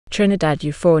Trinidad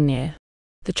Euphonia.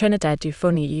 The Trinidad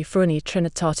Euphonia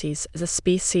trinitatis is a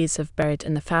species of bird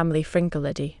in the family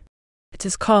Fringillidae. It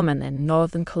is common in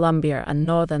northern Colombia and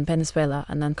northern Venezuela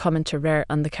and uncommon to rare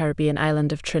on the Caribbean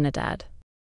island of Trinidad.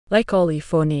 Like all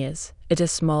euphonias, it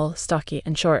is small, stocky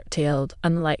and short-tailed.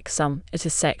 Unlike some, it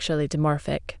is sexually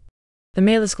dimorphic. The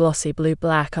male is glossy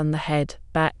blue-black on the head,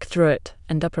 back, throat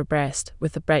and upper breast,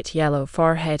 with a bright yellow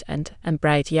forehead and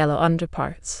bright yellow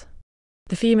underparts.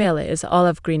 The female is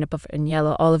olive-green above and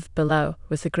yellow-olive below,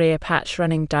 with a grey patch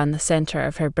running down the centre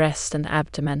of her breast and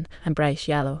abdomen, and bright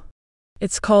yellow.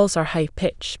 Its calls are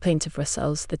high-pitched, plaintive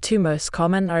whistles. The two most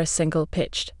common are a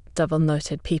single-pitched,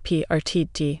 double-noted pp or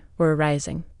td, or a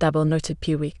rising, double-noted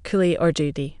puwee, cooleee or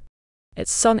doo-dee.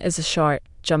 Its song is a short,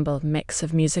 jumbled mix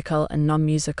of musical and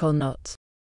non-musical notes.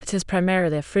 It is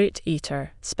primarily a fruit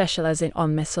eater, specializing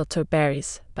on mistletoe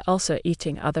berries, but also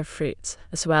eating other fruits,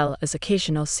 as well as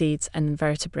occasional seeds and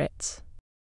invertebrates.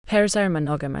 Pairs are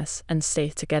monogamous and stay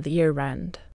together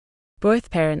year-round.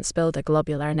 Both parents build a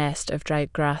globular nest of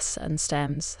dried grass and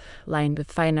stems, lined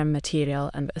with finer material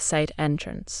and a side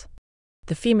entrance.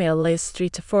 The female lays 3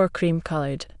 to 4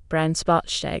 cream-coloured, brown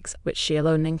spotted eggs, which she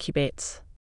alone incubates.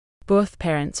 Both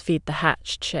parents feed the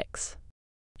hatched chicks.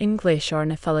 English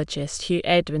ornithologist Hugh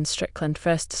Edwin Strickland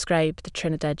first described the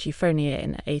Trinidad Euphonia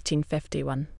in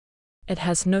 1851. It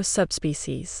has no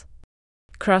subspecies.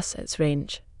 Across its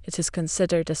range, it is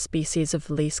considered a species of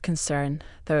least concern,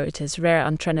 though it is rare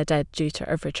on Trinidad due to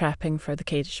overtrapping for the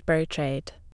caged bird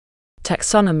trade.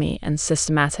 Taxonomy and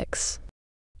systematics.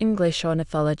 English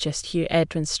ornithologist Hugh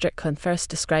Edwin Strickland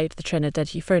first described the Trinidad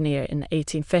Euphonia in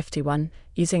 1851,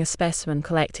 using a specimen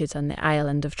collected on the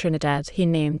island of Trinidad. He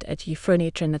named it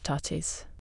Euphonia trinitatis.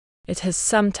 It has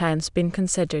sometimes been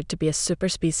considered to be a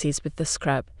superspecies with the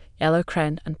scrub,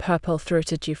 yellow-crowned and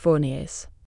purple-throated euphonias.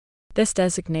 This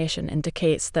designation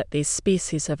indicates that these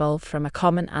species evolved from a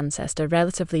common ancestor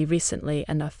relatively recently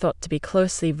and are thought to be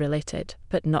closely related,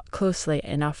 but not closely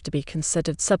enough to be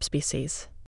considered subspecies.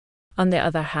 On the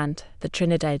other hand, the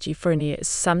Trinidad Euphonia is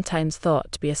sometimes thought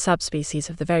to be a subspecies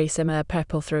of the very similar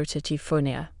purple-throated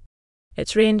euphonia.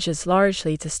 Its range is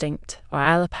largely distinct, or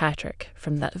allopatric,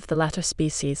 from that of the latter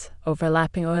species,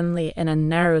 overlapping only in a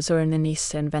narrow zone in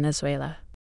eastern Venezuela.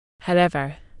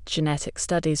 However, genetic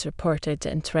studies reported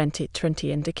in 2020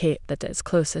 indicate that its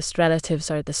closest relatives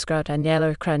are the scrub and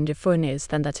yellow-crowned euphonias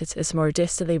than that it is more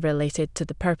distally related to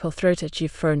the purple-throated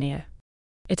euphonia.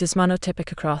 It is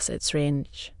monotypic across its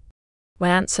range.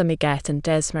 When Migat and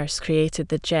Desmers created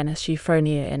the genus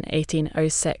Euphonia in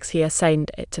 1806, he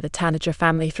assigned it to the tanager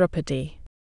family Thropidae.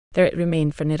 There it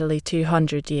remained for nearly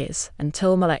 200 years,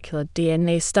 until molecular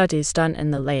DNA studies done in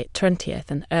the late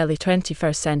 20th and early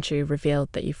 21st century revealed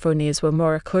that euphonias were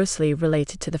more closely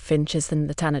related to the finches than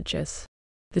the tanagers.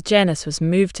 The genus was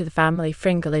moved to the family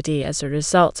Fringillidae as a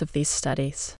result of these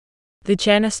studies. The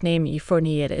genus name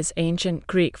Euphonia is ancient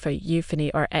Greek for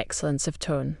euphony or excellence of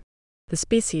tone. The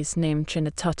species name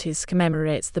Trinitatis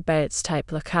commemorates the bird's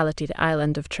type locality, the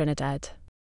island of Trinidad.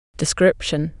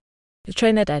 Description. The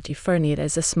Trinidad Euphonia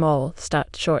is a small,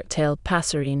 stout, short-tailed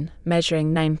passerine,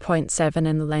 measuring 9.7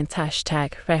 in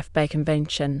length. Ref by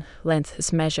convention. Length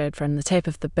is measured from the tip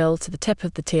of the bill to the tip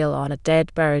of the tail on a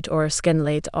dead bird or skin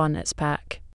laid on its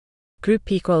back.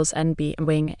 Group equals NB and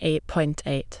wing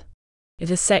 8.8. It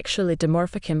is sexually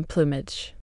dimorphic in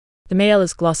plumage. The male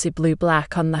is glossy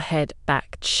blue-black on the head,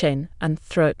 back, chin, and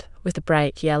throat, with a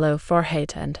bright yellow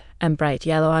forehead and bright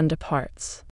yellow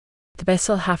underparts. The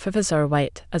basal half of his are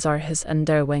white, as are his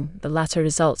underwing. The latter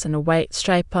results in a white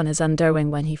stripe on his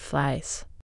underwing when he flies.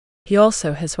 He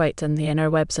also has white on the inner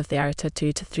webs of the outer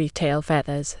 2 to 3 tail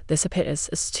feathers. This appears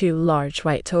as 2 large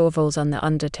white ovals on the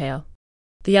undertail.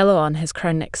 The yellow on his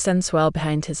crown extends well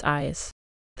behind his eyes.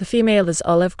 The female is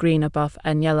olive-green above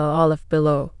and yellow-olive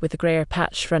below, with a greyer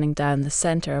patch running down the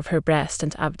centre of her breast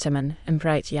and abdomen in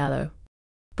bright yellow.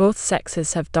 Both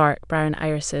sexes have dark brown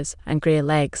irises and grey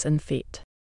legs and feet.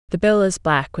 The bill is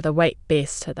black with a white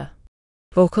base to the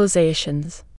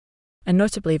vocalizations. A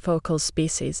notably vocal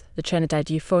species, the Trinidad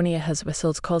Euphonia has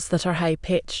whistled calls that are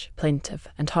high-pitched, plaintive,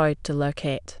 and hard to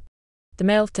locate. The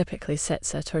male typically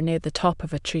sits at or near the top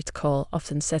of a tree call,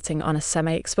 often sitting on a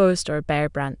semi-exposed or bare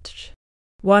branch.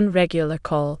 One regular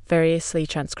call, variously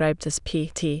transcribed as P,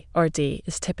 T, or D,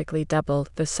 is typically doubled,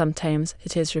 though sometimes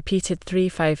it is repeated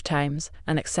 3-5 times,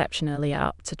 and exceptionally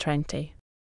up to 20.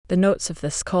 The notes of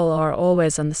this call are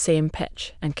always on the same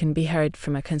pitch and can be heard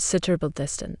from a considerable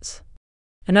distance.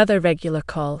 Another regular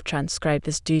call, transcribed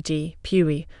as doo-dee,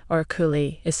 puwee, or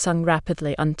cooleee, is sung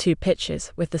rapidly on 2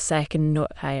 pitches, with the second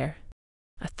note higher.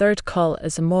 A third call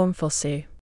is a mournful sue.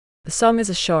 The song is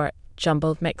a short,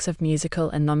 jumbled mix of musical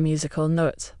and non-musical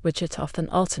notes, which it often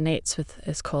alternates with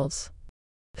its calls.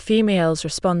 The females'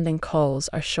 responding calls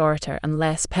are shorter and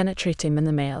less penetrating than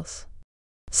the males.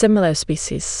 Similar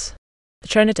species. The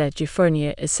Trinidad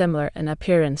Euphonia is similar in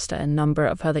appearance to a number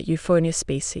of other Euphonia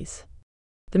species.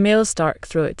 The male's dark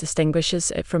throat distinguishes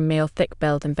it from male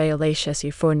thick-billed and violaceous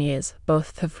euphonias,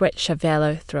 both of which have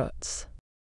yellow throats.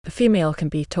 The female can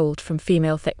be told from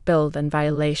female thick-billed and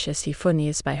violaceous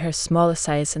euphonias by her smaller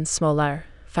size and smaller,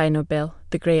 finer bill.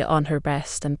 The grey on her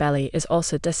breast and belly is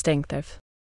also distinctive.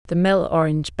 The male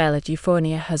orange-bellied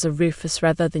euphonia has a rufous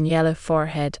rather than yellow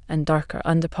forehead and darker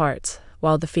underparts,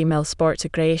 while the female sports a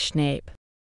greyish nape.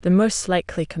 The most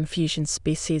likely confusion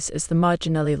species is the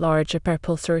marginally larger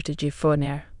purple-throated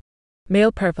euphonia.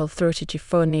 Male purple-throated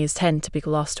euphonias tend to be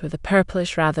glossed with a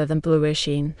purplish rather than bluish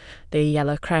sheen. The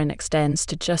yellow crown extends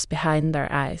to just behind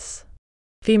their eyes.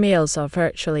 Females are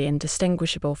virtually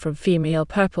indistinguishable from female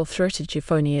purple-throated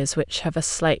euphonias, which have a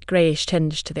slight greyish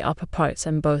tinge to the upper parts,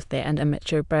 and both they and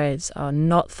immature birds are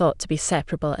not thought to be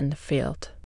separable in the field.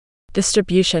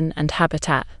 Distribution and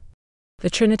habitat. The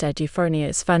Trinidad Euphonia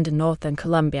is found in northern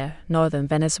Colombia, northern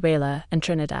Venezuela, and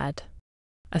Trinidad.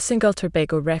 A single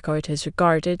Tobago record is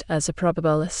regarded as a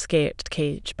probable escaped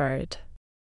cage bird.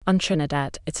 On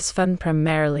Trinidad, it is found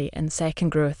primarily in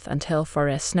second growth and hill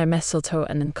forests near mistletoe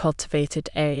and in cultivated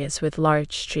areas with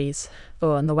large trees,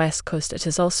 though on the west coast it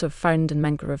is also found in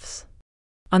mangroves.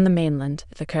 On the mainland,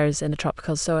 it occurs in the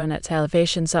tropical zone at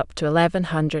elevations up to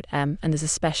 1100 m and is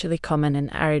especially common in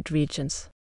arid regions.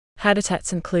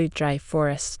 Habitats include dry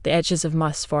forest, the edges of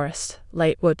moss forest,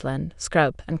 light woodland,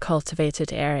 scrub, and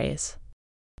cultivated areas.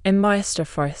 In moister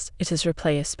forest, it is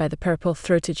replaced by the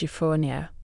purple-throated euphonia.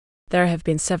 There have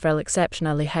been several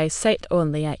exceptionally high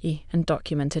site-only IE and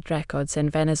documented records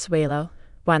in Venezuela,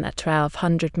 one at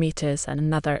 1200 meters and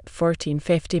another at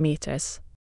 1450 meters.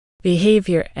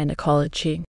 Behavior and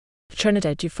ecology. The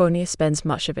Trinidad euphonia spends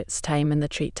much of its time in the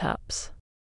treetops.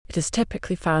 It is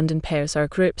typically found in pairs or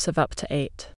groups of up to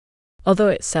 8. Although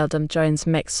it seldom joins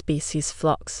mixed species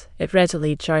flocks, it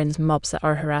readily joins mobs that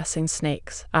are harassing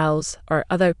snakes, owls, or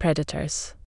other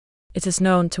predators. It is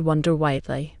known to wander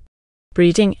widely.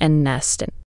 Breeding and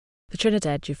nesting. The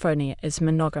Trinidad euphonia is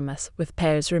monogamous, with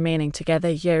pairs remaining together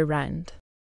year-round.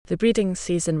 The breeding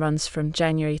season runs from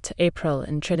January to April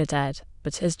in Trinidad,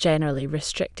 but is generally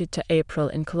restricted to April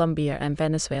in Colombia and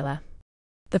Venezuela.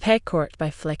 The pair court by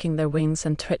flicking their wings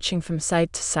and twitching from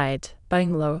side to side,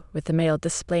 bowing low, with the male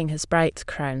displaying his bright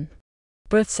crown.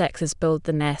 Both sexes build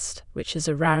the nest, which is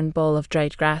a round ball of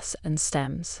dried grass and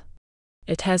stems.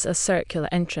 It has a circular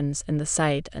entrance in the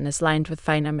side and is lined with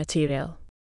finer material.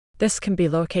 This can be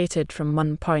located from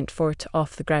 1.4 to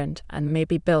off the ground and may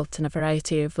be built in a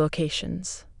variety of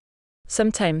locations.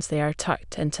 Sometimes they are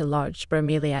tucked into large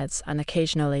bromeliads and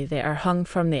occasionally they are hung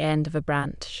from the end of a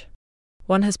branch.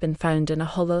 One has been found in a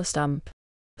hollow stump.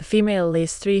 The female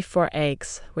lays 3-4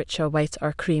 eggs, which are white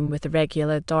or cream with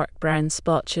irregular dark brown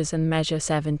splotches and measure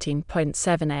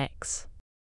 17.7 eggs.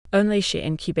 Only she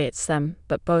incubates them,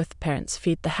 but both parents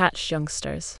feed the hatched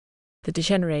youngsters. The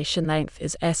degeneration length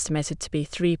is estimated to be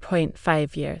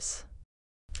 3.5 years.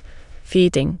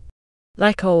 Feeding.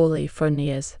 Like all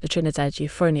euphonias, the Trinidad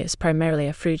euphonia is primarily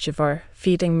a frugivore,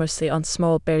 feeding mostly on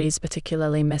small berries,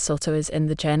 particularly mistletoe is in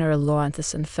the genera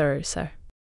Loanthus and Thurosa.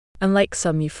 Unlike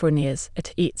some euphonias,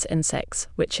 it eats insects,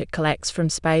 which it collects from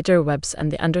spider webs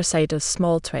and the underside of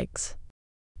small twigs.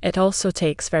 It also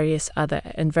takes various other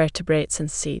invertebrates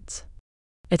and seeds.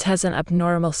 It has an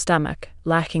abnormal stomach,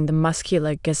 lacking the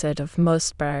muscular gizzard of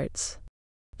most birds.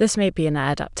 This may be an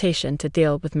adaptation to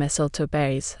deal with mistletoe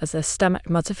berries, as the stomach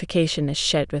modification is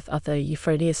shared with other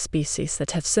euphonia species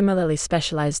that have similarly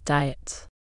specialized diets.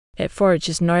 It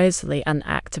forages noisily and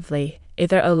actively,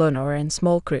 either alone or in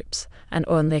small groups, and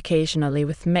only occasionally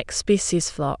with mixed species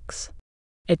flocks.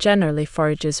 It generally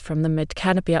forages from the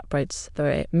mid-canopy upwards, though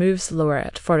it moves lower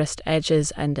at forest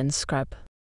edges and in scrub.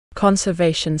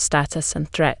 Conservation status and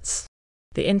threats.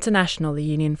 The International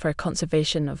Union for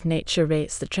Conservation of Nature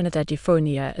rates the Trinidad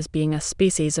euphonia as being a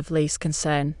species of least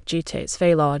concern due to its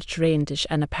very large range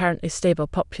and apparently stable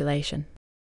population.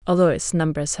 Although its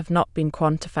numbers have not been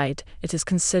quantified, it is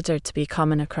considered to be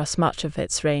common across much of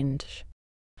its range.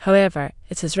 However,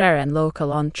 it is rare and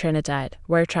local on Trinidad,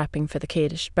 where trapping for the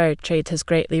caged bird trade has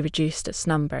greatly reduced its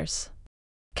numbers.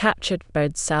 Captured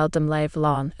birds seldom live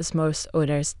long, as most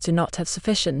owners do not have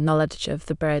sufficient knowledge of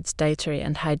the bird's dietary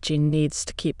and hygiene needs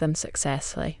to keep them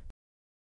successfully.